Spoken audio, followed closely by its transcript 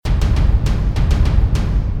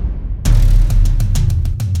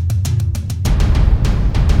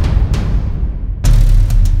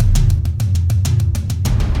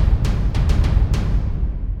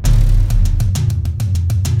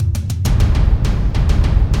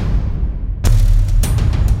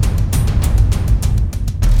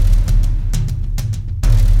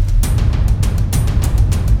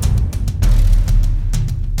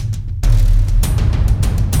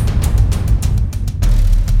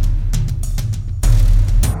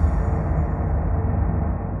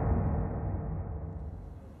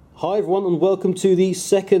Hi everyone and welcome to the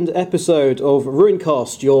second episode of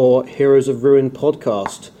RuinCast, your Heroes of Ruin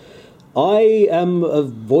podcast. I am a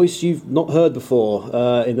voice you've not heard before,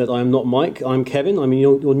 in that I am not Mike, I'm Kevin, I'm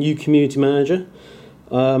your new community manager.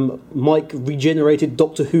 Mike regenerated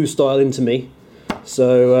Doctor Who style into me,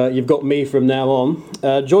 so you've got me from now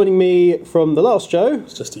on. Joining me from the last show...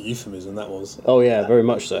 It's just a euphemism, that was. Oh yeah, very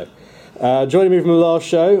much so. Joining me from the last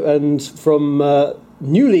show and from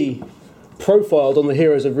newly profiled on the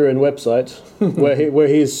Heroes of Ruin website, where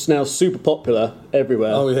he is now super popular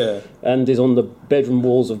everywhere. Oh yeah, and is on the bedroom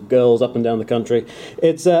walls of girls up and down the country.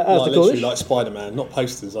 It's literally like Spider-Man, not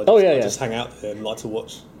posters. I just hang out there and like to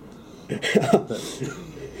watch. Don't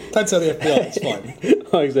tell the FBI, it's fine.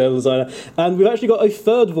 External designer. And we've actually got a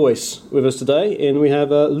third voice with us today, and we have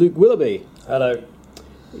Luke Willoughby. Hello.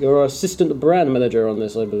 You're our assistant brand manager on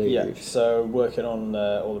this, I believe. Yeah, so working on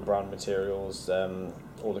all the brand materials,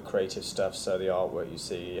 all the creative stuff, so the artwork you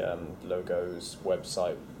see, logos,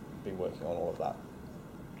 website, been working on all of that.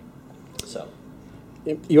 So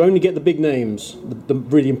you only get the big names, the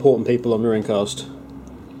really important people on RuinCast.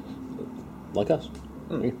 Like us.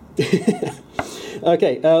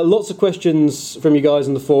 Okay, lots of questions from you guys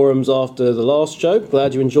in the forums after the last show.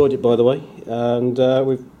 Glad you enjoyed it, by the way. And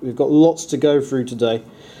we've got lots to go through today.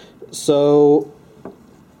 So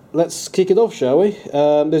let's kick it off, shall we?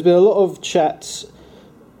 There's been a lot of chat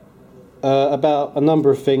about a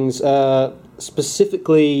number of things,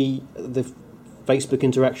 specifically the Facebook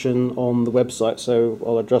interaction on the website, so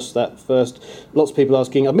I'll address that first. Lots of people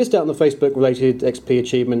asking, I've missed out on the Facebook-related XP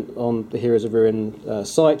achievement on the Heroes of Ruin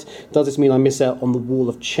site. Does this mean I miss out on the Wall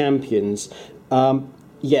of Champions?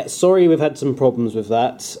 Yeah, sorry, we've had some problems with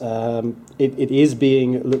that. It is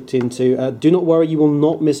being looked into. Do not worry, you will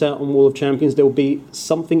not miss out on Wall of Champions. There will be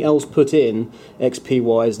something else put in,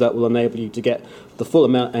 XP-wise, that will enable you to get the full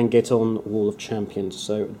amount and get on Wall of Champions.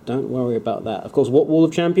 So don't worry about that. Of course, what Wall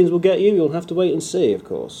of Champions will get you, you'll have to wait and see, of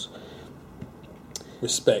course.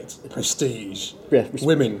 Respect, prestige, Yeah,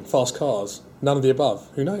 women, fast cars, none of the above.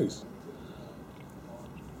 Who knows?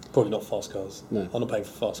 Probably not fast cars. No. I'm not paying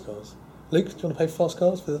for fast cars. Luke, do you want to pay for fast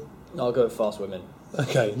cars? I'll go with fast women.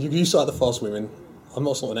 Okay, you start the fast women. I'm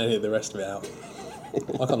not sorting any of the rest of it out.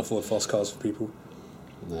 I can't afford fast cars for people.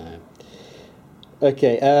 No.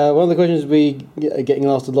 Okay, one of the questions we are getting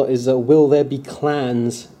asked a lot is, will there be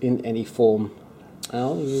clans in any form?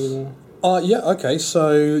 Al, you... Yeah, okay,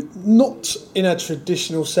 so not in a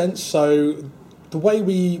traditional sense. So the way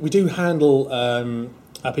we do handle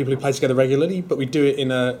our people who play together regularly, but we do it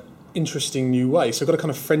in a interesting new way. So we've got a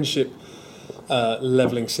kind of friendship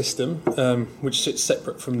levelling system, which sits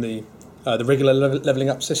separate from the regular levelling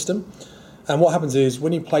up system. And what happens is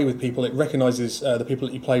when you play with people, it recognises the people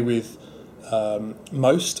that you play with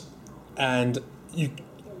most, and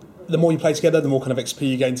the more you play together, the more kind of XP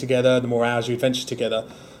you gain together, the more hours you adventure together.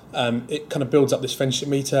 It kind of builds up this friendship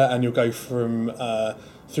meter, and you'll go from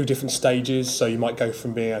through different stages. So you might go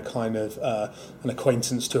from being a kind of an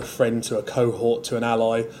acquaintance to a friend to a cohort to an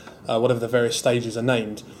ally, whatever the various stages are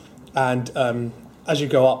named. And as you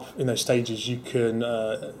go up in those stages, you can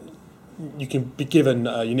be given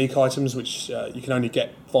unique items which you can only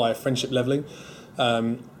get via friendship levelling.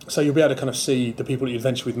 So you'll be able to kind of see the people that you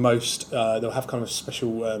adventure with most. They'll have kind of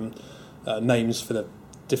special names for the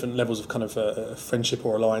different levels of kind of friendship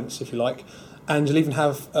or alliance, if you like. And you'll even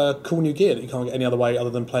have cool new gear that you can't get any other way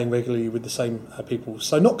other than playing regularly with the same people.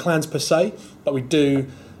 So not clans per se, but we do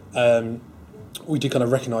kind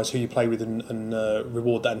of recognise who you play with and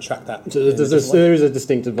reward that and track that. So there is a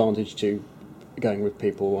distinct advantage to going with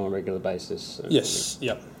people on a regular basis. Yes,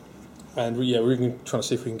 yeah. And we're even trying to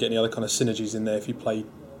see if we can get any other kind of synergies in there if you play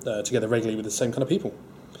together regularly with the same kind of people.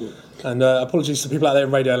 Cool. And apologies to people out there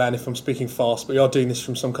in Radio Land if I'm speaking fast, but we are doing this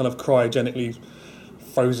from some kind of cryogenically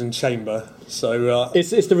frozen chamber. So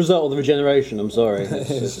it's the result of the regeneration. I'm sorry.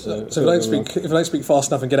 So if I don't speak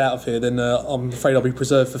fast enough and get out of here, then I'm afraid I'll be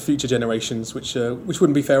preserved for future generations, which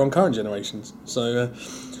wouldn't be fair on current generations. So.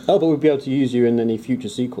 But we'll be able to use you in any future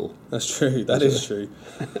sequel. That's true. That is true.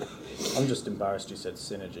 I'm just embarrassed you said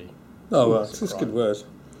synergy. Oh well, it's a good word.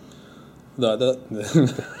 No,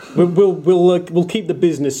 we'll keep the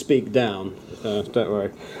business speak down. Don't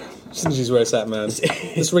worry. Synergy's where it's at, man.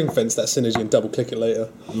 Let's ring fence that synergy and double click it later.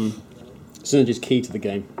 Synergy's key to the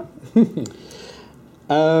game.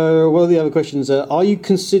 Well, the other questions are you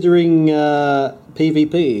considering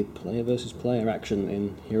PvP, player versus player action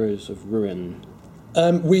in Heroes of Ruin?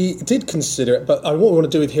 We did consider it, but what we want to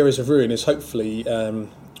do with Heroes of Ruin is hopefully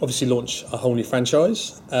obviously launch a whole new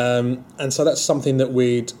franchise, and so that's something that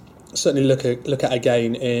we'd certainly look at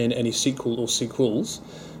again in any sequel or sequels.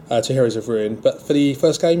 to Heroes of Ruin. But for the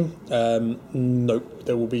first game, nope,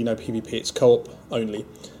 there will be no PvP. It's co-op only.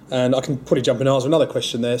 And I can probably jump in and answer another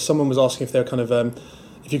question there. Someone was asking if they're kind of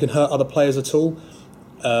if you can hurt other players at all.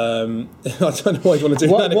 I don't know why you want to do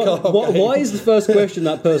that in a co-op game. Why is the first question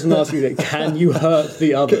that person asking that? Can you hurt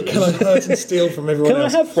the others? Can I hurt and steal from everyone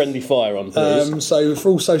else? Can I have friendly fire on, please? So for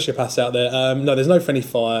all sociopaths out there, no, there's no friendly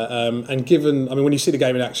fire. And given, I mean, when you see the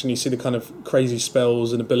game in action, you see the kind of crazy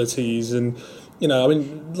spells and abilities, and I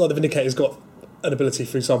mean, like the Vindicator's got an ability,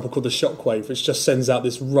 for example, called the Shockwave, which just sends out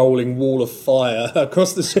this rolling wall of fire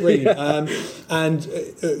across the screen, and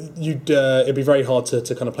it'd be very hard to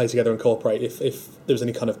kind of play together and cooperate if there was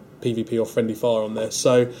any kind of PvP or friendly fire on there.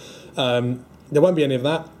 So there won't be any of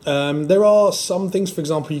that. There are some things, for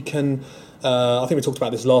example, you can. I think we talked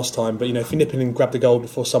about this last time, but if you nip in and grab the gold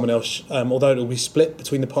before someone else, although it'll be split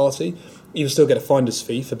between the party, you'll still get a finder's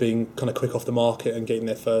fee for being kind of quick off the market and getting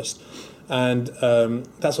there first. And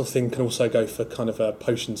that sort of thing can also go for kind of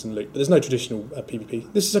potions and loot. But there's no traditional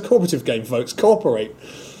PvP. This is a cooperative game, folks. Cooperate.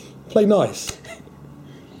 Play nice.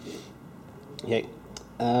 Okay.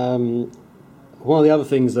 One of the other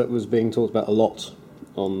things that was being talked about a lot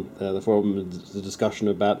on the forum was the discussion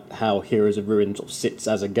about how Heroes of Ruin sort of sits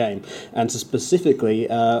as a game. And so specifically,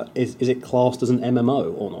 is it classed as an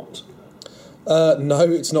MMO or not? No,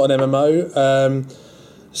 it's not an MMO.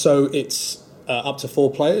 So it's up to 4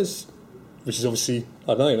 players. Which is obviously,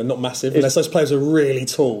 I don't know, not massive. Unless those players are really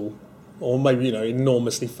tall, or maybe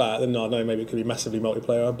enormously fat. Then I don't know, maybe it could be massively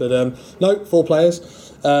multiplayer. But no, 4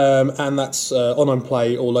 players, and that's online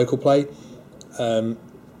play or local play.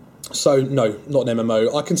 So no, not an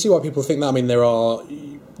MMO. I can see why people think that. I mean,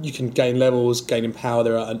 you can gain levels, gain in power.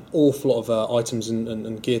 There are an awful lot of items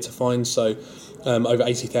and gear to find. So over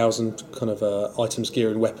 80,000 kind of items, gear,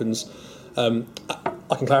 and weapons.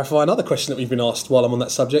 I can clarify another question that we've been asked while I'm on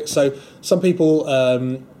that subject. So some people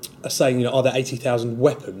are saying, are there 80,000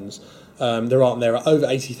 weapons? There aren't. There are over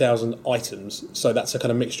 80,000 items. So that's a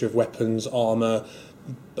kind of mixture of weapons, armour,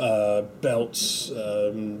 belts,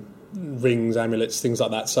 rings, amulets, things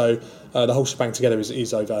like that. So the whole shebang together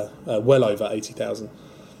is over well over 80,000.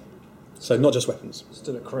 So not just weapons.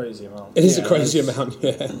 Still a crazy amount. It is a crazy amount,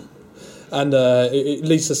 yeah. And it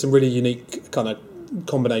leads to some really unique kind of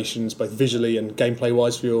combinations, both visually and gameplay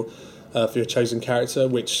wise, for your chosen character,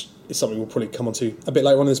 which is something we'll probably come on to a bit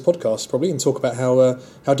later on in this podcast, probably, and talk about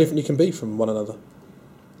how different you can be from one another.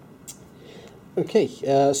 Okay,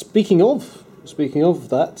 speaking of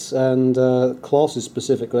that and classes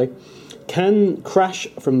specifically, can Crash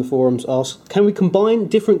from the forums ask, can we combine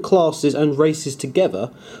different classes and races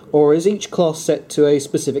together, or is each class set to a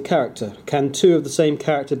specific character? Can 2 of the same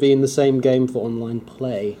character be in the same game for online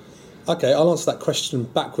play? Okay, I'll answer that question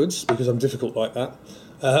backwards because I'm difficult like that.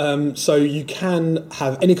 So you can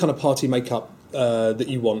have any kind of party makeup that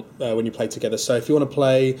you want when you play together. So if you want to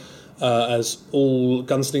play as all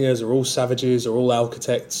gunslingers or all savages or all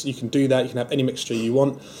architects, you can do that. You can have any mixture you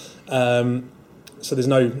want. So there's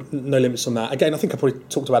no limits on that. Again, I think I probably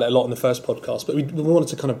talked about it a lot in the first podcast, but we wanted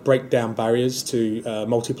to kind of break down barriers to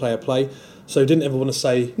multiplayer play. So we didn't ever want to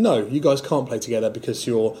say, no, you guys can't play together because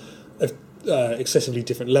you're excessively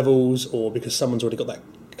different levels, or because someone's already got that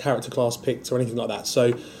character class picked, or anything like that.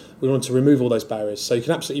 So we wanted to remove all those barriers. So you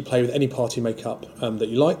can absolutely play with any party makeup that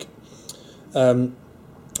you like. And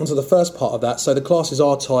so the first part of that, so the classes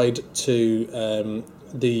are tied to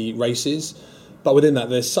the races, but within that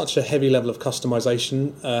there's such a heavy level of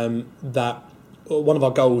customization that one of our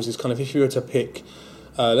goals is kind of, if you were to pick,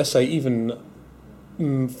 let's say even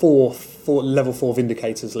four level 4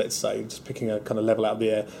 Vindicators, let's say, just picking a kind of level out of the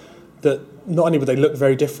air, that not only would they look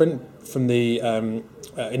very different from the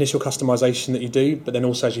initial customization that you do, but then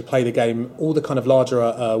also as you play the game, all the kind of larger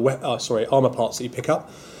armor parts that you pick up,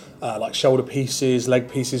 like shoulder pieces, leg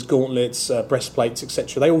pieces, gauntlets, breastplates,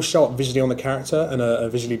 etc., they all show up visually on the character and are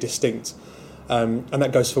visually distinct. And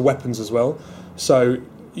that goes for weapons as well. So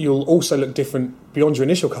you'll also look different beyond your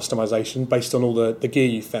initial customization based on all the gear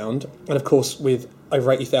you found. And of course, with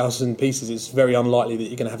over 80,000 pieces, it's very unlikely that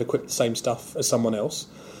you're going to have equipped the same stuff as someone else.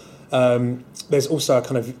 There's also a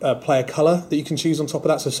kind of player colour that you can choose on top of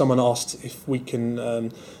that. So someone asked if you can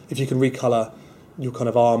recolour your kind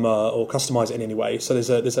of armour or customise it in any way. So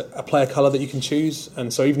there's a player colour that you can choose,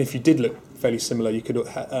 and so even if you did look fairly similar, you could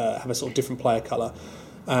have a sort of different player colour.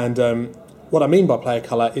 And what I mean by player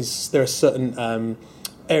colour is there are certain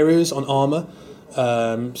areas on armour,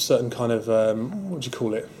 certain kind of what do you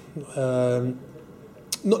call it?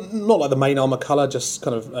 not like the main armour colour, just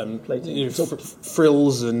kind of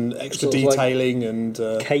frills and extra detailing and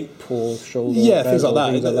cape or shoulder. Yeah, things like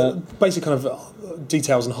that. Basic kind of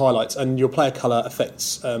details and highlights, and your player colour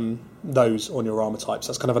affects those on your armour types.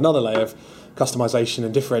 That's kind of another layer of customisation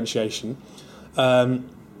and differentiation. And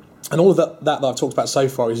all of that I've talked about so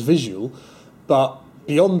far is visual, but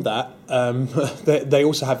beyond that, they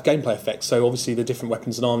also have gameplay effects. So obviously the different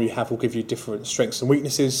weapons and armour you have will give you different strengths and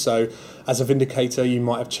weaknesses. So as a Vindicator, you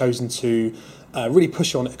might have chosen to really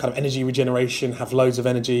push on kind of energy regeneration, have loads of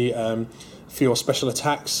energy for your special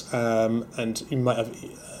attacks, and you might have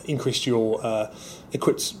increased your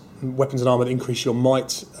equipped weapons and armour that increase your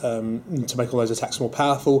might to make all those attacks more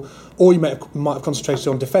powerful. Or you might have concentrated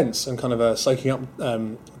on defence and kind of soaking up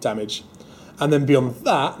damage. And then beyond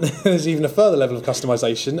that, there's even a further level of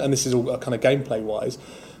customisation, and this is all kind of gameplay-wise,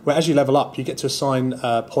 where as you level up, you get to assign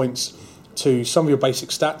points to some of your basic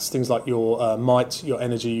stats, things like your might, your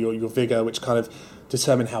energy, your vigour, which kind of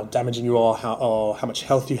determine how damaging you are, how much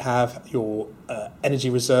health you have, your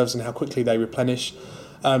energy reserves and how quickly they replenish.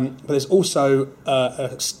 But there's also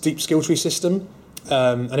a deep skill tree system,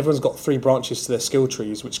 and everyone's got 3 branches to their skill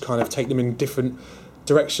trees, which kind of take them in different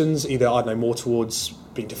directions, either, I don't know, more towards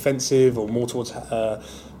being defensive or more towards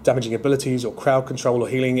damaging abilities or crowd control or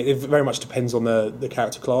healing. It very much depends on the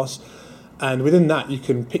character class. And within that, you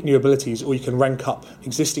can pick new abilities or you can rank up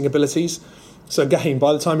existing abilities. So again,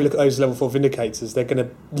 by the time you look at those level 4 Vindicators, they're going to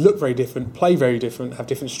look very different, play very different, have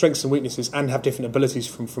different strengths and weaknesses, and have different abilities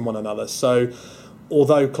from one another. So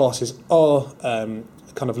although classes are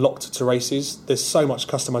kind of locked to races, there's so much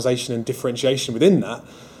customization and differentiation within that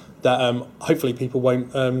hopefully people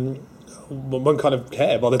won't kind of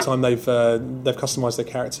care by the time they've customised their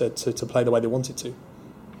character to play the way they want it to.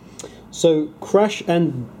 So Crash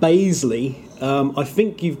and Baisley, I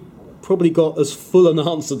think you've probably got as full an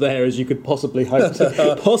answer there as you could possibly hope to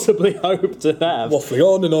have. Waffling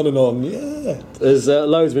on and on and on, yeah. There's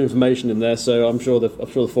loads of information in there, so I'm sure the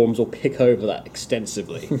forums will pick over that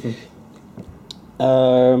extensively.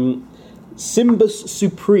 Simbus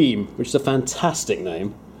Supreme, which is a fantastic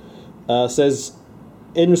name, says,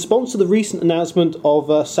 in response to the recent announcement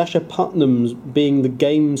of Sasha Putnam's being the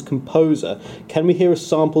game's composer, can we hear a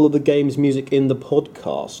sample of the game's music in the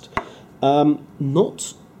podcast?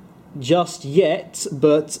 Not just yet,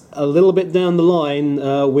 but a little bit down the line,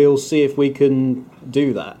 we'll see if we can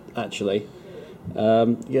do that, actually. Get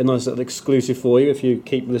a nice little exclusive for you if you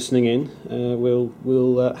keep listening in.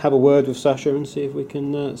 We'll have a word with Sasha and see if we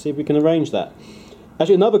can arrange that.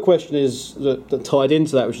 Actually, another question is that tied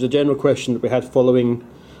into that, which is a general question that we had following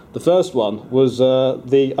the first one, was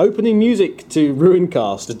the opening music to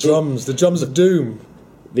RuinCast. The drums of doom.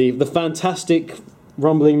 The fantastic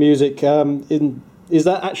rumbling music. Is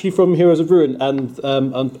that actually from Heroes of Ruin? And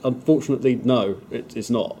unfortunately, no, it's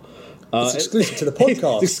not. It's exclusive to the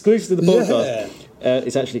podcast. It's exclusive to the podcast. Yeah.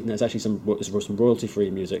 It's actually some royalty-free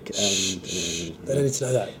music. They don't need to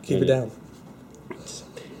know that. Keep it down.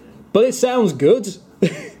 But it sounds good,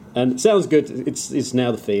 and it sounds good. It's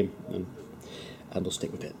now the theme, and we'll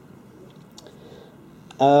stick with it.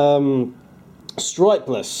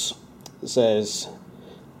 Stripeless says,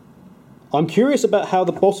 I'm curious about how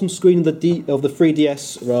the bottom screen of the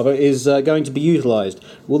 3DS is going to be utilised.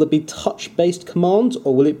 Will it be touch-based commands,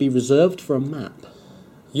 or will it be reserved for a map?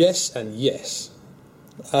 Yes and yes.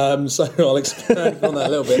 So I'll expand on that a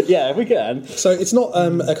little bit. Yeah, if we can. So it's not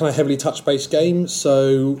a kind of heavily touch-based game.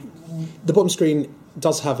 So the bottom screen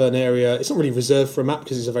does have an area. It's not really reserved for a map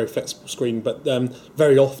because it's a very flexible screen, but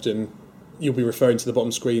very often you'll be referring to the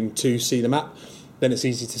bottom screen to see the map. Then it's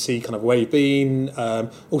easy to see kind of where you've been,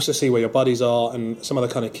 also see where your buddies are, and some other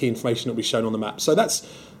kind of key information that will be shown on the map. So that's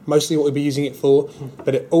mostly what we'll be using it for.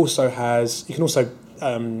 But it also has, you can also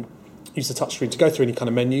use the touchscreen to go through any kind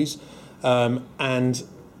of menus. And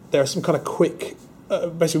there are some kind of quick,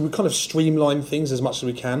 basically we kind of streamline things as much as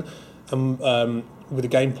we can with the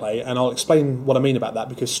gameplay, and I'll explain what I mean about that,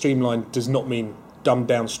 because streamline does not mean dumbed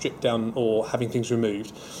down, stripped down, or having things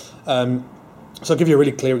removed. So I'll give you a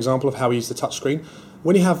really clear example of how we use the touchscreen.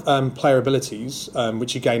 When you have player abilities,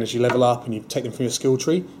 which you gain as you level up and you take them from your skill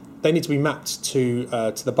tree, they need to be mapped to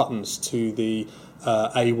the buttons, to the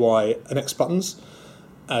A, Y, and X buttons.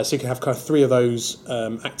 So you can have kind of 3 of those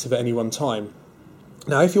active at any one time.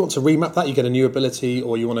 Now, if you want to remap that, you get a new ability,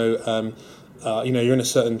 or you want to, you're in a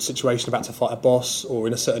certain situation about to fight a boss, or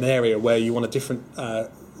in a certain area where you want a different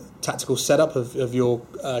tactical setup of your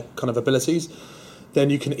kind of abilities, then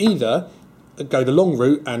you can either go the long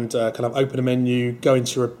route and kind of open a menu, go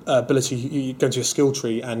into your ability, go into your skill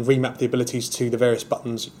tree and remap the abilities to the various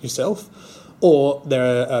buttons yourself, Or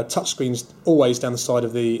there are touch screens always down the side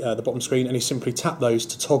of the bottom screen, and you simply tap those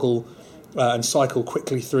to toggle and cycle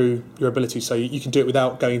quickly through your ability, so you can do it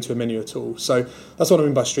without going to a menu at all. So that's what I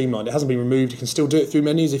mean by streamlined. It hasn't been removed. You can still do it through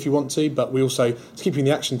menus if you want to, but we also, to keep you in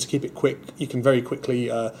the action, to keep it quick, you can very quickly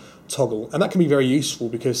toggle. And that can be very useful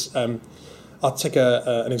because I'll take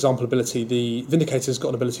an example ability. The Vindicator's got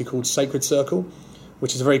an ability called Sacred Circle,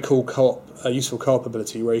 which is a very cool useful co-op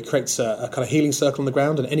ability where he creates a kind of healing circle on the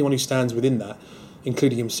ground, and anyone who stands within that,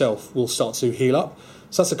 including himself, will start to heal up.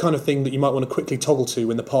 So that's the kind of thing that you might want to quickly toggle to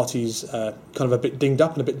when the party's kind of a bit dinged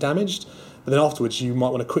up and a bit damaged. But then afterwards, you might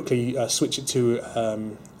want to quickly switch it to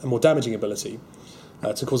a more damaging ability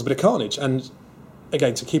to cause a bit of carnage. And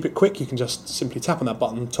again, to keep it quick, you can just simply tap on that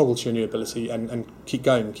button, toggle to your new ability, and keep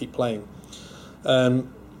going and keep playing.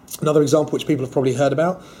 Another example which people have probably heard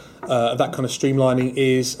about of that kind of streamlining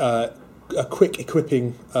is a quick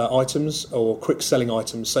equipping items or quick selling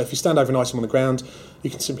items. So if you stand over an item on the ground, you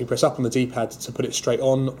can simply press up on the D-pad to put it straight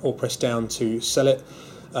on, or press down to sell it.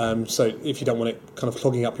 So if you don't want it kind of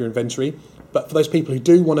clogging up your inventory. But for those people who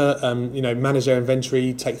do want to manage their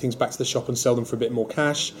inventory, take things back to the shop and sell them for a bit more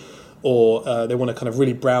cash, or they want to kind of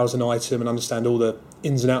really browse an item and understand all the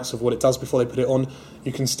ins and outs of what it does before they put it on,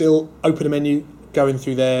 you can still open a menu, go in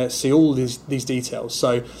through there, see all these details.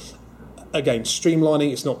 So again,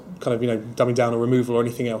 streamlining, it's not kind of dumbing down or removal or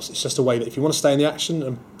anything else. It's just a way that if you want to stay in the action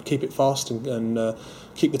and keep it fast and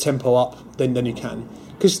keep the tempo up, then you can.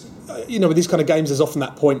 Because with these kind of games, there's often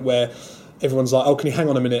that point where everyone's like, oh, can you hang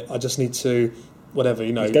on a minute? I just need to whatever,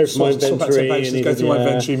 go through my inventory, go through my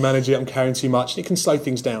inventory, manage it. I'm carrying too much. And it can slow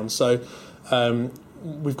things down. So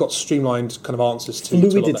we've got streamlined kind of answers to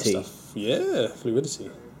fluidity. To all that stuff. Yeah, fluidity.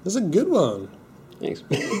 That's a good one. Thanks.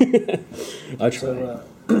 I try. So,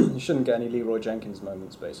 you shouldn't get any Leroy Jenkins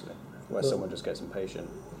moments, basically, where someone just gets impatient.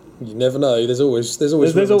 You never know. There's always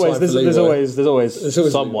someone.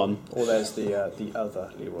 Or there's the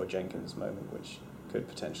other Leroy Jenkins moment, which could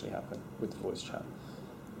potentially happen with the voice chat.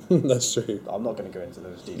 That's true. I'm not going to go into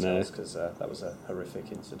those details because that was a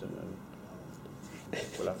horrific incident, and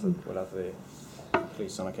we'll have the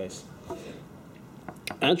police on a case.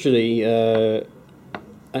 Actually,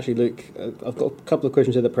 Luke, I've got a couple of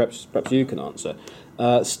questions here that perhaps you can answer.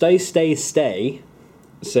 Stay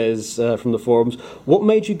says from the forums, what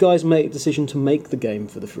made you guys make the decision to make the game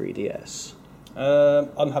for the 3DS?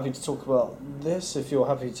 I'm happy to talk about this if you're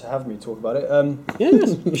happy to have me talk about it.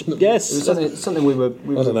 Yes. It was something we were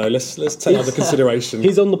I don't know. Let's take under consideration.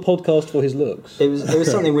 He's on the podcast for his looks. It was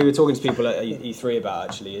something we were talking to people at E3 about.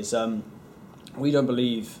 Actually, is we don't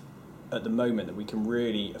believe at the moment that we can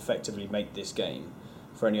really effectively make this game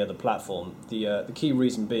for any other platform. The key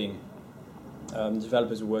reason being, the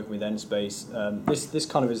developers were working with N-Space. This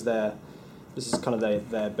kind of is their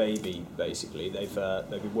baby, basically. They've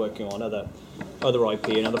been working on other IP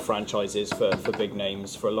and other franchises for big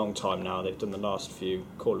names for a long time now. They've done the last few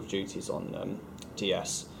Call of Duties on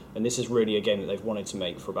DS, and this is really a game that they've wanted to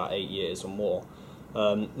make for about 8 years or more.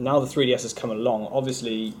 Now the 3DS has come along.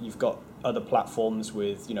 Obviously, you've got other platforms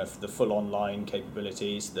with the full online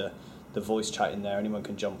capabilities, the voice chat in there. Anyone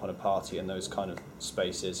can jump on a party and those kind of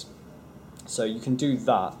spaces. So you can do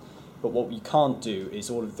that. But what you can't do is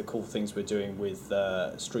all of the cool things we're doing with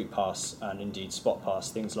Street Pass and indeed Spot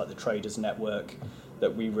Pass, things like the Traders Network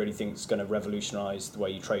that we really think is going to revolutionise the way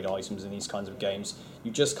you trade items in these kinds of games.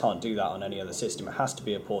 You just can't do that on any other system. It has to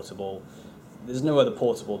be a portable. There's no other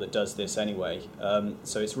portable that does this anyway.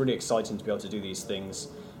 So it's really exciting to be able to do these things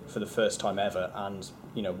for the first time ever, and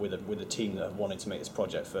with a team that have wanted to make this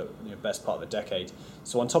project for the best part of a decade.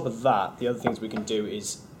 So on top of that, the other things we can do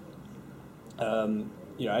is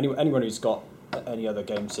anyone who's got any other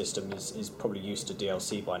game system is probably used to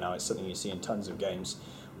DLC by now. It's something you see in tons of games.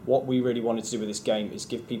 What we really wanted to do with this game is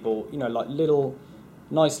give people, like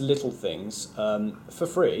nice little things for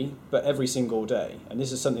free, but every single day. And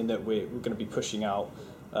this is something that we're going to be pushing out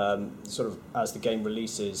sort of as the game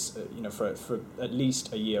releases, for at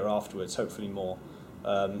least a year afterwards, hopefully more.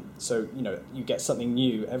 So you get something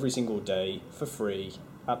new every single day for free,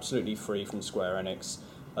 absolutely free from Square Enix.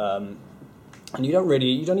 And you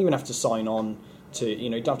don't even have to sign on to, you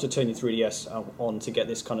don't have to turn your 3DS on to get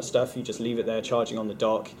this kind of stuff. You just leave it there charging on the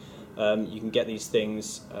dock. You can get these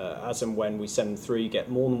things as and when we send them through. You get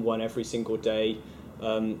more than one every single day.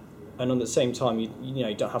 And at the same time,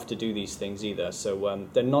 you don't have to do these things either. So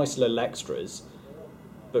they're nice little extras.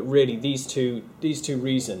 But really, these two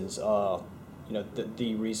reasons are,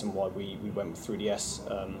 the reason why we went with 3DS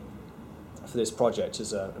for this project.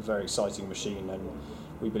 Is a very exciting machine, and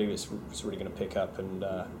we believe it's really going to pick up, and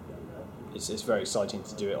it's very exciting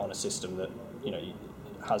to do it on a system that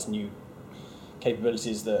has new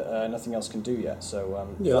capabilities that nothing else can do yet. So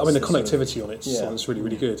the connectivity on it's really,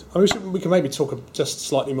 really good. I mean, we can maybe talk just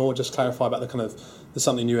slightly more, just clarify about the kind of the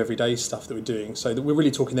something new every day stuff that we're doing. So that we're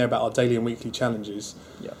really talking there about our daily and weekly challenges,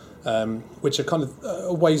 which are kind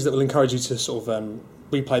of ways that will encourage you to sort of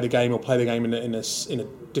replay the game or play the game in a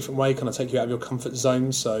different way, kind of take you out of your comfort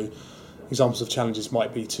zone. So examples of challenges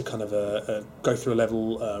might be to kind of go through a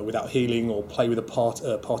level without healing, or play with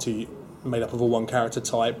a party made up of all one character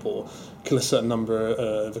type, or kill a certain number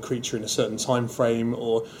of a creature in a certain time frame,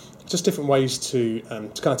 or just different ways to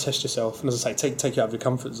kind of test yourself. And as I say, take you out of your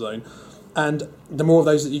comfort zone. And the more of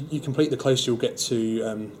those that you complete, the closer you'll get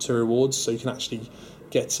to rewards. So you can actually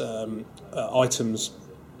get items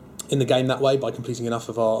in the game that way by completing enough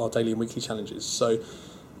of our daily and weekly challenges. So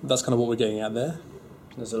that's kind of what we're getting at there.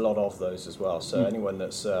 There's a lot of those as well. So anyone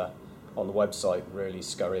that's on the website really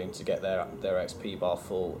scurrying to get their XP bar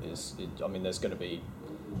full there's going to be,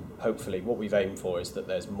 hopefully, what we've aimed for is that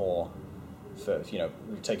there's more.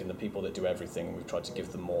 We've taken the people that do everything and we've tried to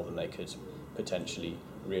give them more than they could potentially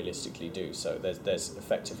realistically do. So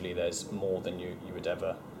there's more than you would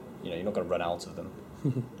ever, you're not going to run out of them.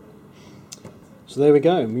 So there we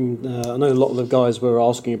go. I mean, I know a lot of the guys were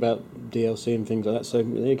asking about DLC and things like that. So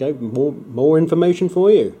there you go, more information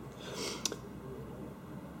for you.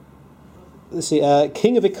 Let's see.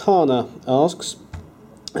 King of Ikana asks,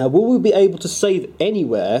 will we be able to save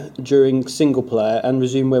anywhere during single player and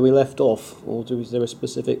resume where we left off, or is there a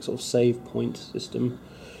specific sort of save point system?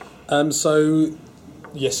 So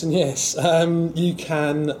yes and yes. You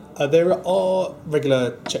can. There are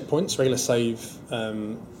regular checkpoints, regular save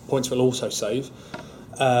points will also save,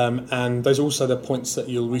 and those are also the points that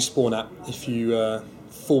you'll respawn at if you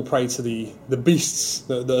fall prey to the beasts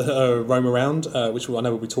that roam around, which I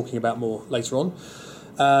know we'll be talking about more later on.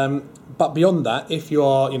 But beyond that, if you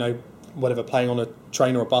are, playing on a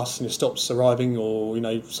train or a bus and your stop's arriving, or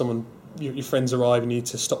your friends arrive and you need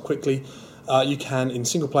to stop quickly, you can in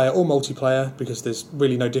single player or multiplayer, because there's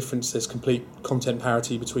really no difference. There's complete content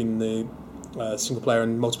parity between the single player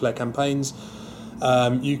and multiplayer campaigns.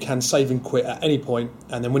 You can save and quit at any point,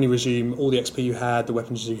 and then when you resume, all the XP you had, the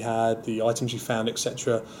weapons you had, the items you found,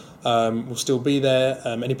 etc., will still be there.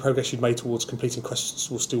 Any progress you've made towards completing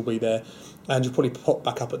quests will still be there, and you'll probably pop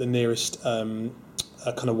back up at the nearest kind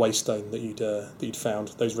of waystone that you'd found,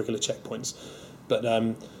 those regular checkpoints. But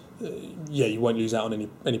you won't lose out on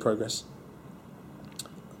any progress.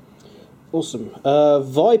 Awesome.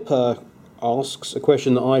 Viper asks a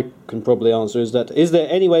question that I can probably answer, is there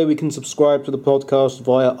any way we can subscribe to the podcast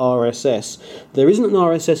via RSS? There isn't an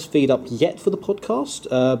RSS feed up yet for the podcast,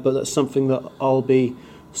 but that's something that I'll be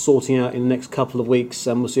sorting out in the next couple of weeks,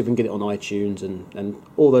 and we'll see if we can get it on iTunes and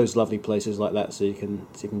all those lovely places like that, so you can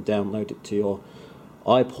download it to your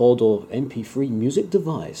iPod or MP3 music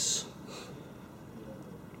device.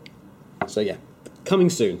 So yeah, coming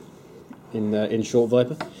soon in short,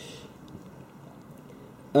 Viper.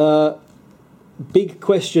 Big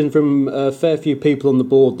question from a fair few people on the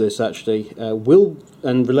board, this actually.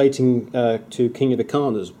 Relating to King of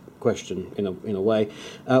Ikana's question in a way,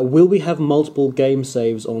 will we have multiple game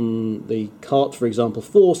saves on the cart, for example,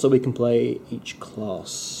 4, so we can play each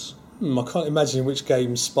class? I can't imagine which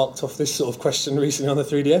game sparked off this sort of question recently on the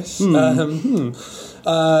 3DS.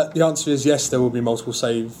 The answer is yes, there will be multiple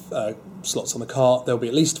save slots on the cart. There will be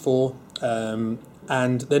at least 4, and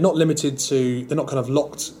they're not kind of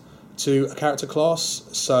locked to a character class,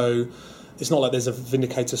 so it's not like there's a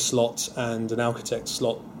Vindicator slot and an Architect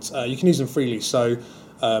slot. You can use them freely. So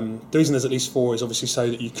the reason there's at least 4 is obviously so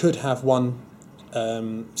that you could have one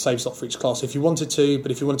save slot for each class if you wanted to, but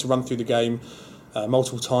if you wanted to run through the game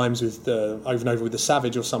multiple times with over and over with the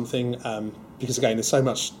Savage or something, because again there's so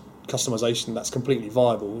much customization that's completely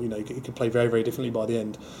viable. You could play very, very differently by the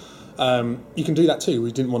end. You can do that too.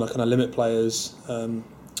 We didn't want to kind of limit players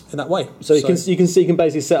in that way. So you can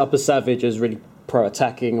basically set up a Savage as really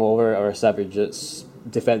pro-attacking, or a Savage that's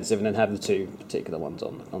defensive, and then have the 2 particular ones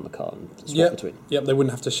on the card and swap between. Yep, they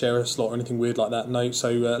wouldn't have to share a slot or anything weird like that. No,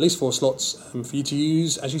 so at least 4 slots for you to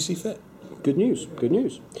use as you see fit. Good news.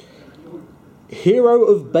 Hero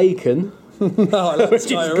of Bacon.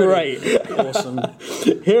 Which is great. Awesome.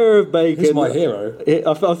 Hero of Bacon. Who's my hero?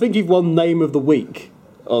 I think you've won Name of the Week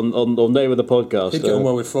on Name of the Podcast. He'd get on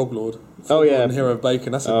well with Froglord. And Hero of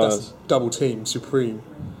Bacon. That's a double team, supreme.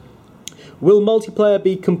 Will multiplayer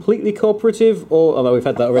be completely cooperative, or... Oh, no, we've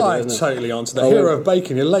had that already. I totally answered that. Hero of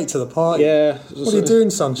Bacon, you're late to the party. Yeah. What are you doing,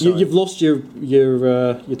 Sunshine? You've lost your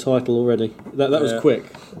title already. That was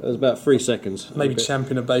quick. That was about 3 seconds. Maybe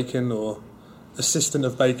Champion of Bacon or Assistant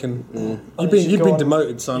of Bacon. Yeah. You've been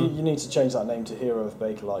demoted, son. You need to change that name to Hero of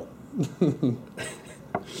Bacon, like...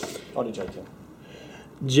 Only joking.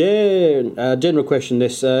 General question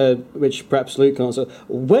this, which perhaps Luke can answer.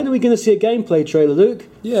 When are we going to see a gameplay trailer, Luke?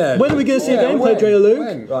 Yeah. When are we going to see a gameplay trailer, Luke?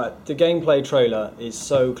 When? Right, the gameplay trailer is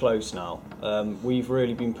so close now. We've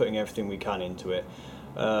really been putting everything we can into it.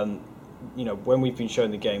 When we've been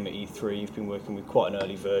showing the game at E3, you've been working with quite an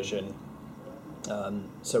early version.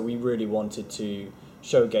 So we really wanted to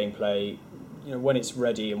show gameplay, when it's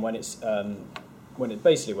ready and when it's when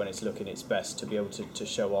it's looking its best, to be able to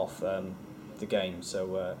show off the game.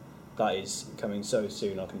 So that is coming so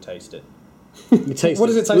soon. I can taste it. What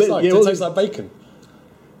does it taste like? Does it taste like bacon?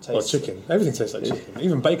 Or chicken? Everything tastes like chicken.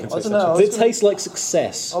 Even bacon tastes like chicken. Does it taste like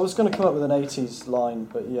success? I was going to come up with an 80s line,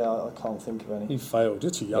 but yeah, I can't think of any. You failed.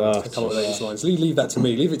 You're too young to come up with 80s lines. Leave that to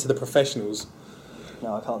me. Leave it to the professionals.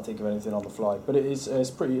 No, I can't think of anything on the fly. But it's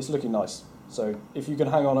looking nice. So if you can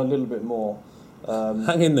hang on a little bit more.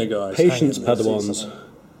 Hang in there, guys. Patience, Padawans.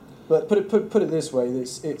 But put it this way: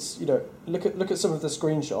 it's look at some of the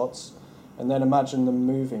screenshots, and then imagine them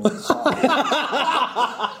moving.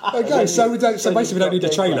 Okay, so basically we don't need a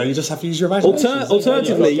trailer. You just have to use your imagination.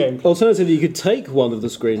 Alternatively, you could take one of the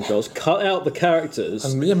screenshots, cut out the characters,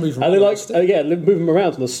 and move them move them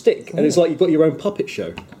around on a stick, and it's like you've got your own puppet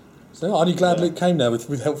show. So aren't you glad Luke came there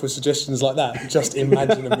with helpful suggestions like that? Just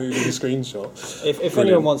imagine a moving screenshot. If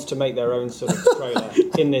anyone wants to make their own sort of trailer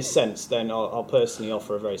in this sense, then I'll personally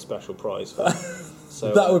offer a very special prize for that.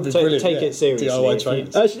 So that would be brilliant. Take it seriously.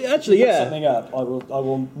 Actually, yeah. Something up.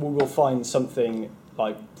 We will find something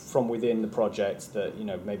like from within the project that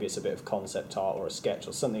maybe it's a bit of concept art or a sketch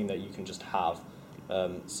or something that you can just have.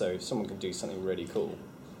 So if someone can do something really cool.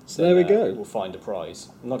 So there we go. We'll find a prize.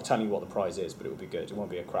 I'm not telling you what the prize is, but it will be good. It won't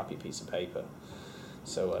be a crappy piece of paper.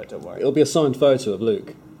 So don't worry. It'll be a signed photo of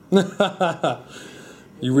Luke.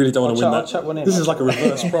 You really don't want to win that. I'll chuck one in. This is like a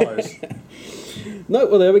reverse prize. No,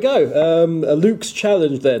 well there we go. Luke's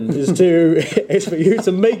challenge then is for you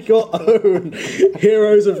to make your own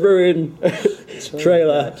Heroes of Ruin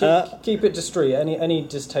trailer. Keep it discreet. Any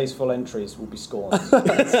distasteful entries will be scorned.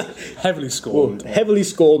 Heavily scorned. Heavily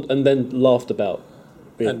scorned and then laughed about.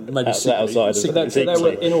 And maybe outside.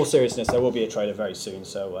 In all seriousness, there will be a trailer very soon.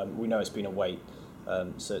 So we know it's been a wait.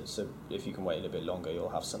 So if you can wait a little bit longer, you'll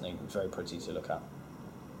have something very pretty to look at.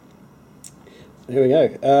 Here we go.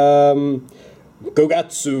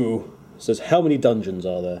 Gogatsu says, how many dungeons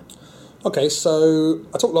are there? Okay, so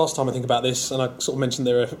I talked last time, I think, about this, and I sort of mentioned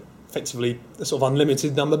there are effectively a sort of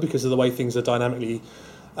unlimited number because of the way things are dynamically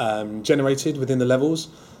generated within the levels.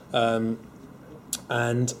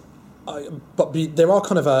 But there are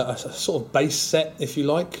kind of a sort of base set, if you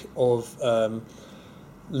like, of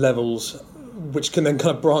levels which can then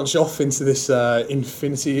kind of branch off into this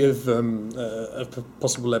infinity of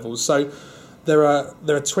possible levels. So there are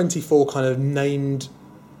 24 kind of named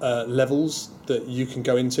levels that you can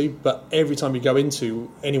go into, but every time you go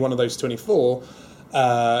into any one of those 24,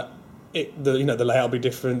 the layout will be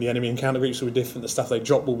different, the enemy encounter groups will be different, the stuff they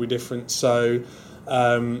drop will be different. So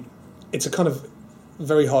it's a kind of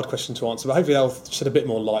very hard question to answer, but hopefully they'll shed a bit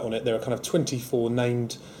more light on it. There are kind of 24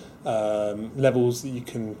 named levels that you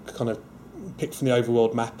can kind of pick from the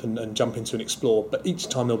overworld map and jump into and explore, but each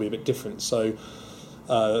time they'll be a bit different. So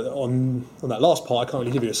on that last part, I can't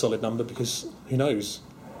really give you a solid number because who knows?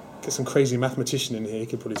 Get some crazy mathematician in here, he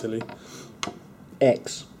could probably tell you.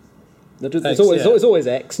 X. It's always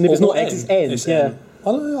X, and if it's not X, it's N. It's N.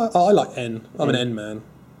 I like N. I'm an N man.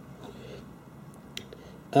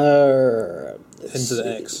 N to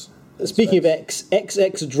the X. Speaking of X,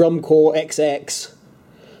 XX Drumcore XX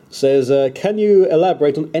says, can you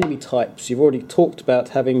elaborate on enemy types? You've already talked about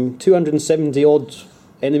having 270 odd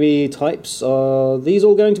enemy types. Are these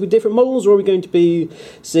all going to be different models, or are we going to be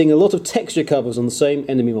seeing a lot of texture covers on the same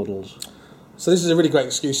enemy models? So this is a really great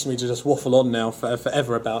excuse for me to just waffle on now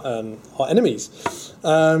forever about our enemies,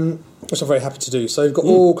 which I'm very happy to do. So we've got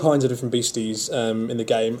all kinds of different beasties in the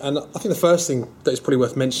game, and I think the first thing that is probably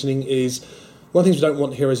worth mentioning is one of the things we don't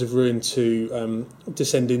want Heroes of Ruin to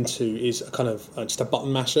descend into is a kind of just a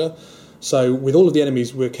button masher. So with all of the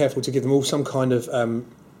enemies, we're careful to give them all some kind of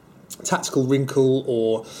tactical wrinkle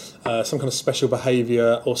or some kind of special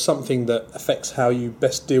behaviour or something that affects how you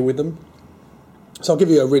best deal with them. So I'll give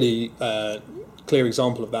you a really clear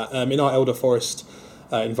example of that. In our Elder Forest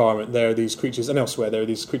environment, there are these creatures, and elsewhere there are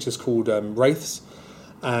these creatures called wraiths,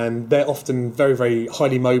 and they're often very, very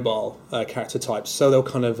highly mobile character types. So they'll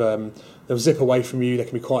kind of they'll zip away from you. They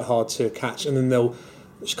can be quite hard to catch, and then they'll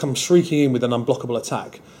come shrieking in with an unblockable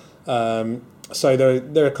attack. So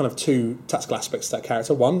there are kind of two tactical aspects to that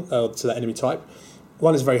character. One, to that enemy type.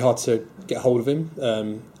 One is very hard to get hold of him,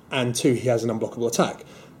 and two, he has an unblockable attack.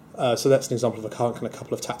 So that's an example of a kind of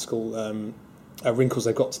couple of tactical wrinkles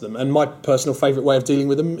they've got to them. And my personal favourite way of dealing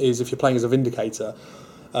with them is if you're playing as a Vindicator.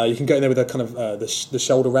 You can go in there with a kind of the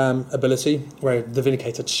shoulder ram ability, where the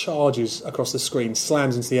Vindicator charges across the screen,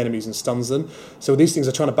 slams into the enemies and stuns them. So these things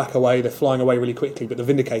are trying to back away, they're flying away really quickly, but the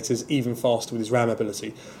Vindicator's even faster with his ram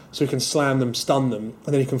ability. So he can slam them, stun them,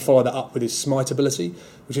 and then he can follow that up with his smite ability,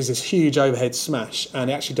 which is this huge overhead smash, and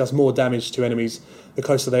it actually does more damage to enemies the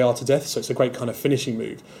closer they are to death, so it's a great kind of finishing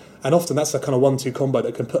move. And often that's a kind of 1-2 combo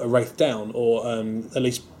that can put a Wraith down, or at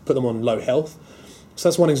least put them on low health. So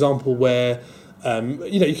that's one example where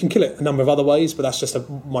you can kill it a number of other ways, but that's just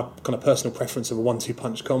my kind of personal preference of a 1-2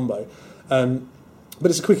 punch combo. But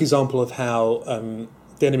it's a quick example of how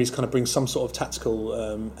the enemies kind of bring some sort of tactical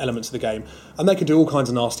element to the game, and they can do all kinds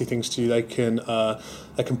of nasty things to you. They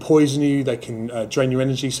can poison you, they can drain your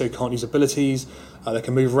energy so you can't use abilities, they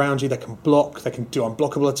can move around you, they can block, they can do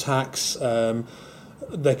unblockable attacks,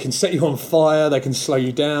 they can set you on fire, they can slow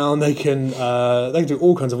you down, they can do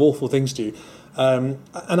all kinds of awful things to you. And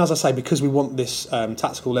as I say, because we want this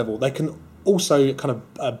tactical level, they can also kind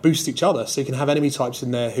of boost each other. So you can have enemy types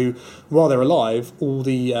in there who, while they're alive, all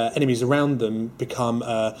the enemies around them become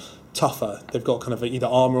tougher. They've got kind of either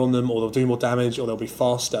armour on them, or they'll do more damage, or they'll be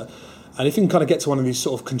faster. And if you can kind of get to one of these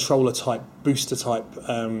sort of controller type, booster type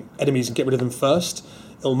enemies and get rid of them first,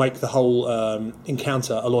 it'll make the whole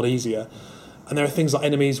encounter a lot easier. And there are things like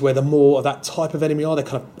enemies where the more of that type of enemy are, they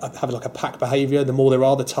kind of have like a pack behaviour. The more there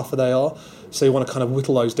are, the tougher they are. So you want to kind of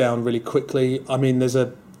whittle those down really quickly. I mean, there's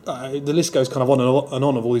the list goes kind of on and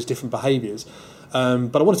on of all these different behaviours.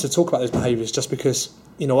 But I wanted to talk about those behaviours just because,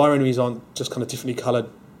 our enemies aren't just kind of differently coloured,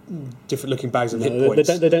 different looking bags of hit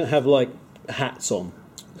points. They don't have like hats on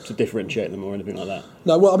to differentiate them or anything like that.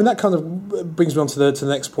 No, well, I mean, that kind of brings me on to the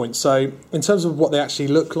next point. So in terms of what they actually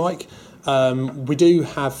look like, we do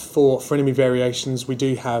have for enemy variations, we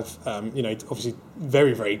do have obviously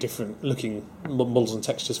very, very different looking models and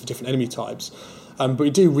textures for different enemy types, but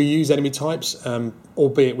we do reuse enemy types,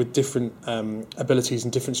 albeit with different abilities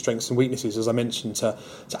and different strengths and weaknesses, as I mentioned, to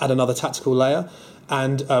add another tactical layer.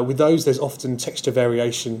 And with those, there's often texture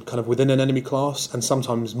variation kind of within an enemy class, and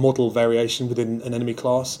sometimes model variation within an enemy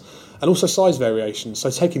class, and also size variation.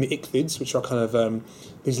 So taking the ichthyds, which are kind of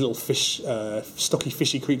these little fish, stocky,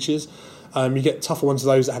 fishy creatures, you get tougher ones of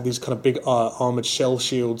those that have these kind of big armoured shell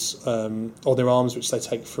shields on their arms, which they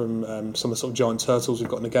take from some of the sort of giant turtles we've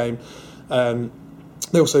got in the game.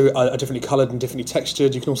 They also are differently coloured and differently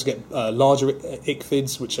textured. You can also get larger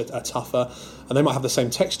ichthyds, which are tougher, and they might have the same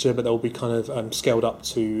texture, but they'll be kind of scaled up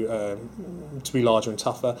to be larger and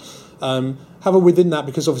tougher. However, within that,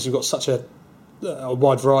 because obviously we've got such a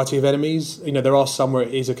wide variety of enemies, there are some where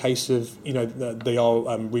it is a case of they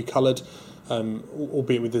are recoloured,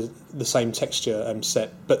 albeit with the same texture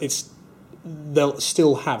set, but they'll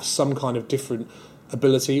still have some kind of different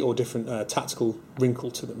ability or different tactical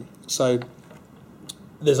wrinkle to them. So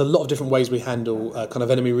there's a lot of different ways we handle kind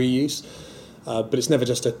of enemy reuse, but it's never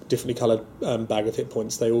just a differently coloured bag of hit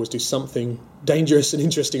points. They always do something dangerous and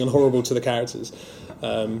interesting and horrible to the characters.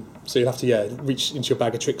 So you'll have to reach into your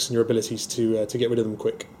bag of tricks and your abilities to get rid of them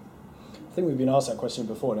quick. I think we've been asked that question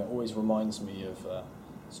before, and it always reminds me of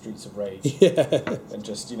Streets of Rage. Yeah. And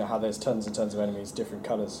just how there's tons and tons of enemies, different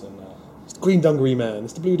colours, and it's the green dungaree man.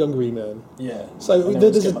 It's the blue dungaree man. yeah. So and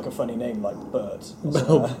there's like a funny name like Bird.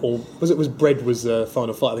 or was Bread was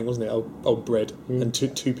Final Fight, I think, wasn't it? Old Bread and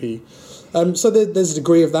 2p. So there's a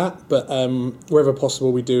degree of that, but wherever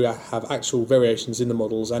possible, we do have actual variations in the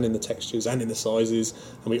models and in the textures and in the sizes,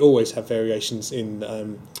 and we always have variations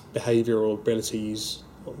in behaviour or abilities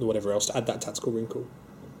or whatever else to add that tactical wrinkle.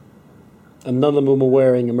 And none of them are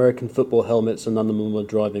wearing American football helmets, and none of them are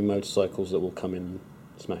driving motorcycles that will come in and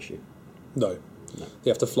smash you. No. They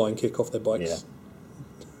have to fly and kick off their bikes.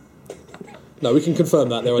 Yeah. No, we can confirm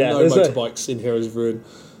that there are no motorbikes in Heroes of Ruin.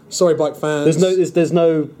 Sorry, bike fans. There's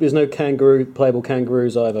no playable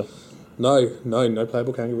kangaroos either. No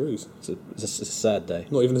playable kangaroos. It's a sad day.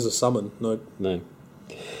 Not even as a summon. No.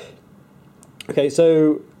 Okay,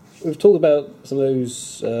 so we've talked about some of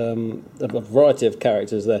those a variety of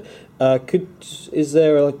characters there. Could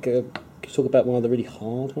you talk about one of the really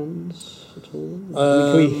hard ones at all?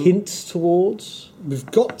 Can we hint towards? We've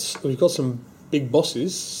got some big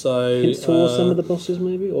bosses. So hint towards some of the bosses,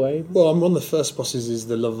 maybe, or aim? Well, one of the first bosses is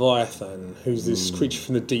the Leviathan, who's this creature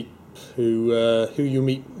from the deep who you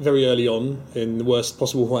meet very early on in the worst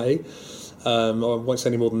possible way. I won't say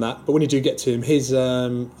any more than that. But when you do get to him, he's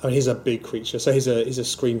a big creature. So he's a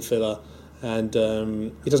screen filler, and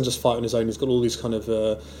he doesn't just fight on his own. He's got all these kind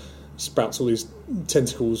of sprouts, all these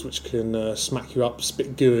tentacles which can smack you up,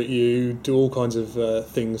 spit goo at you, do all kinds of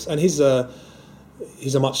things. And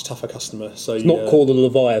he's a much tougher customer. So It's not called a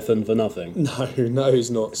Leviathan for nothing. No,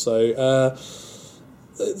 he's not. So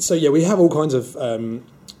yeah, we have all kinds of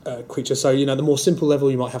creatures. So the more simple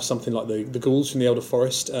level, you might have something like the ghouls from the Elder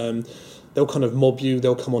Forest. They'll kind of mob you.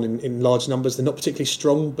 They'll come on in large numbers. They're not particularly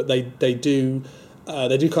strong, but they do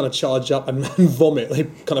kind of charge up and vomit. They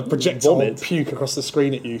kind of projectile puke across the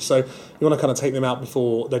screen at you. So you want to kind of take them out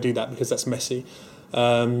before they do that, because that's messy.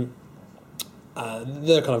 They're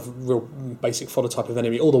kind of real basic fodder type of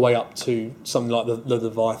enemy, all the way up to something like the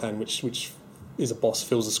Leviathan, which is a boss,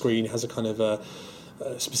 fills the screen, has a kind of a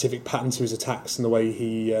specific pattern to his attacks and the way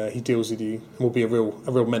he deals with you, and will be a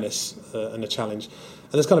real menace and a challenge.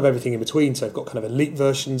 And there's kind of everything in between. So I've got kind of elite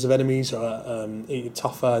versions of enemies,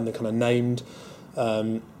 tougher, and they're kind of named,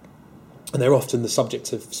 and they're often the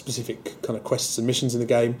subject of specific kind of quests and missions in the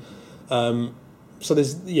game. So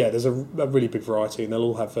there's a really big variety, and they'll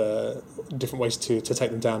all have different ways to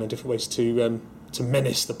take them down and different ways to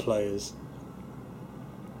menace the players.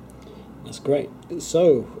 That's great.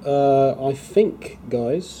 So I think,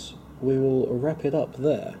 guys, we will wrap it up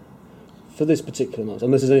there for this particular month.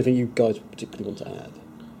 Unless there's anything you guys particularly want to add.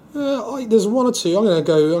 There's one or two. I'm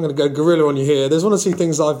going to go gorilla on you here. There's one or two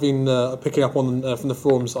things I've been picking up on from the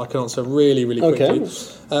forums that I can answer really, really quickly.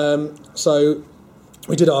 Okay. So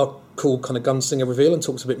we did our cool kind of gunslinger reveal and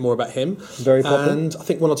talked a bit more about him. Very popular. And I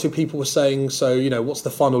think one or two people were saying, what's the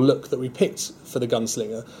final look that we picked for the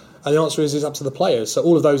gunslinger? And the answer is up to the players. So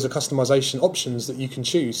all of those are customization options that you can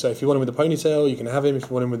choose. So if you want him with the ponytail, you can have him. If you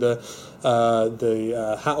want him with the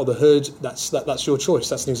hat or the hood, that's your choice.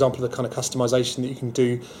 That's an example of the kind of customization that you can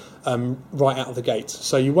do right out of the gate.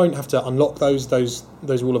 So you won't have to unlock those. Those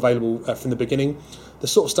are all available from the beginning. The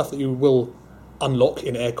sort of stuff that you will unlock,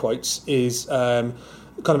 in air quotes, is kind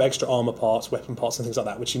of extra armor parts, weapon parts, and things like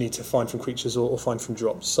that, which you need to find from creatures or find from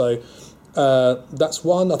drops. So that's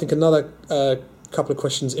one. I think another couple of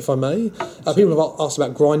questions, if I may. People have asked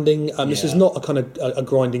about grinding. This is not a kind of a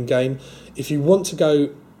grinding game. If you want to go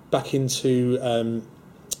back into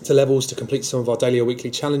to levels to complete some of our daily or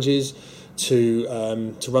weekly challenges, to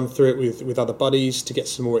run through it with other buddies, to get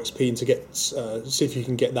some more XP and to get see if you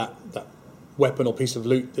can get that weapon or piece of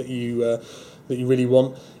loot that you really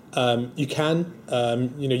want. You can,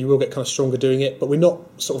 you will get kind of stronger doing it, but we're not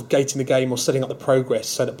sort of gating the game or setting up the progress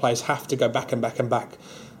so that players have to go back and back and back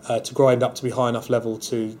to grind up to be high enough level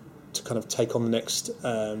to kind of take on the next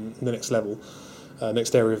level,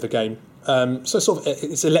 next area of the game. So sort of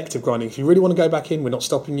it's elective grinding. If you really want to go back in, we're not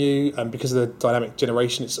stopping you. Because of the dynamic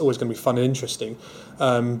generation, it's always going to be fun and interesting.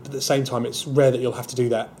 But at the same time, it's rare that you'll have to do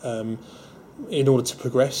that in order to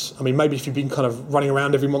progress. I mean, maybe if you've been kind of running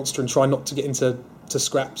around every monster and try not to get into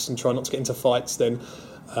scraps and try not to get into fights, then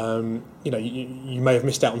you may have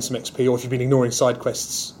missed out on some XP. Or if you've been ignoring side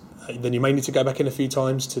quests, then you may need to go back in a few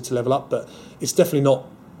times to level up. But it's definitely not,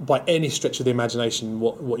 by any stretch of the imagination,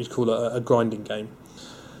 what you'd call a grinding game.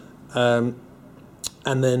 And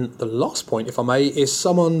then the last point, if I may, is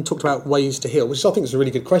someone talked about ways to heal, which I think is a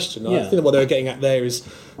really good question. Yeah. I think that what they were getting at there is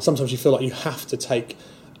sometimes you feel like you have to take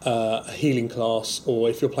a healing class, or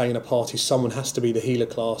if you're playing in a party, someone has to be the healer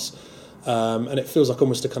class. And it feels like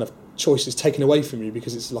almost a kind of choice is taken away from you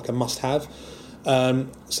because it's like a must-have.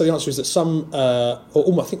 So the answer is that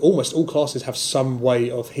I think almost all classes have some way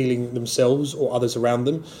of healing themselves or others around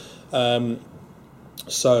them.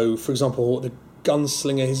 So, for example, the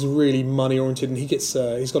gunslinger is really money-oriented, and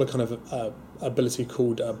he's got a kind of ability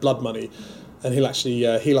called blood money, and he'll actually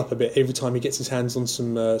heal up a bit every time he gets his hands on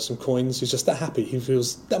some coins. He's just that happy. He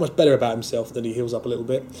feels that much better about himself that he heals up a little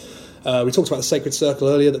bit. We talked about the Sacred Circle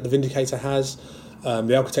earlier that the Vindicator has.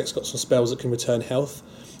 The Architect's got some spells that can return health.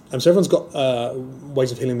 So everyone's got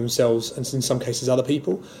ways of healing themselves, and in some cases other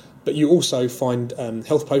people. But you also find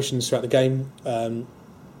health potions throughout the game,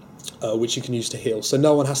 which you can use to heal. So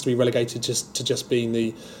no one has to be relegated to just being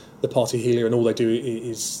the party healer, and all they do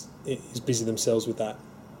is busy themselves with that.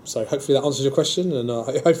 So hopefully that answers your question, and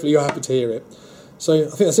hopefully you're happy to hear it. So I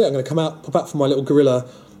think that's it. I'm going to pop out from my little gorilla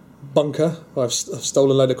bunker. I've stolen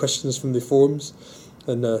a load of questions from the forums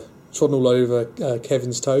and trodden all over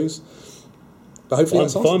Kevin's toes. But hopefully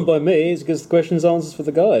that's fine by me. It's because the questions answers for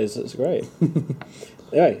the guys. That's great.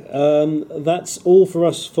 Anyway, that's all for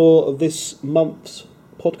us for this month's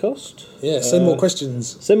podcast. Yeah, send more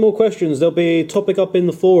questions. Send more questions. There'll be a topic up in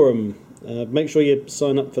the forum. Make sure you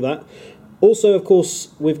sign up for that. Also, of course,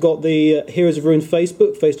 we've got the Heroes of Ruin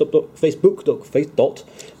Facebook.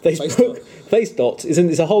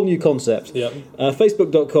 It's a whole new concept. Yep.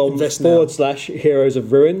 Facebook.com/Heroes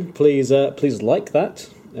of Ruin. Please like that.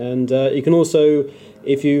 And you can also,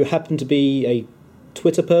 if you happen to be a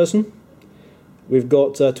Twitter person, We've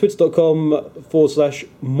got twitter.com/moresels,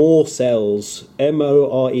 MORESELS,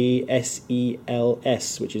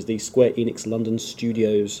 which is the Square Enix London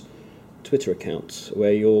Studios Twitter account,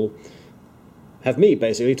 where you'll have me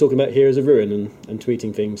basically talking about Heroes of Ruin and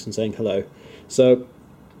tweeting things and saying hello. So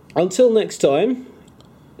until next time,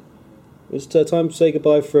 it's time to say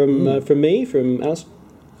goodbye from me, from Alice.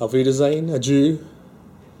 Auf Wiedersehen, adieu.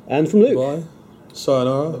 And from Luke. Bye.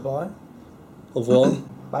 Sayonara. Bye-bye. Au revoir.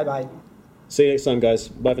 Bye-bye. See you next time, guys.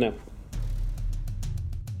 Bye for now.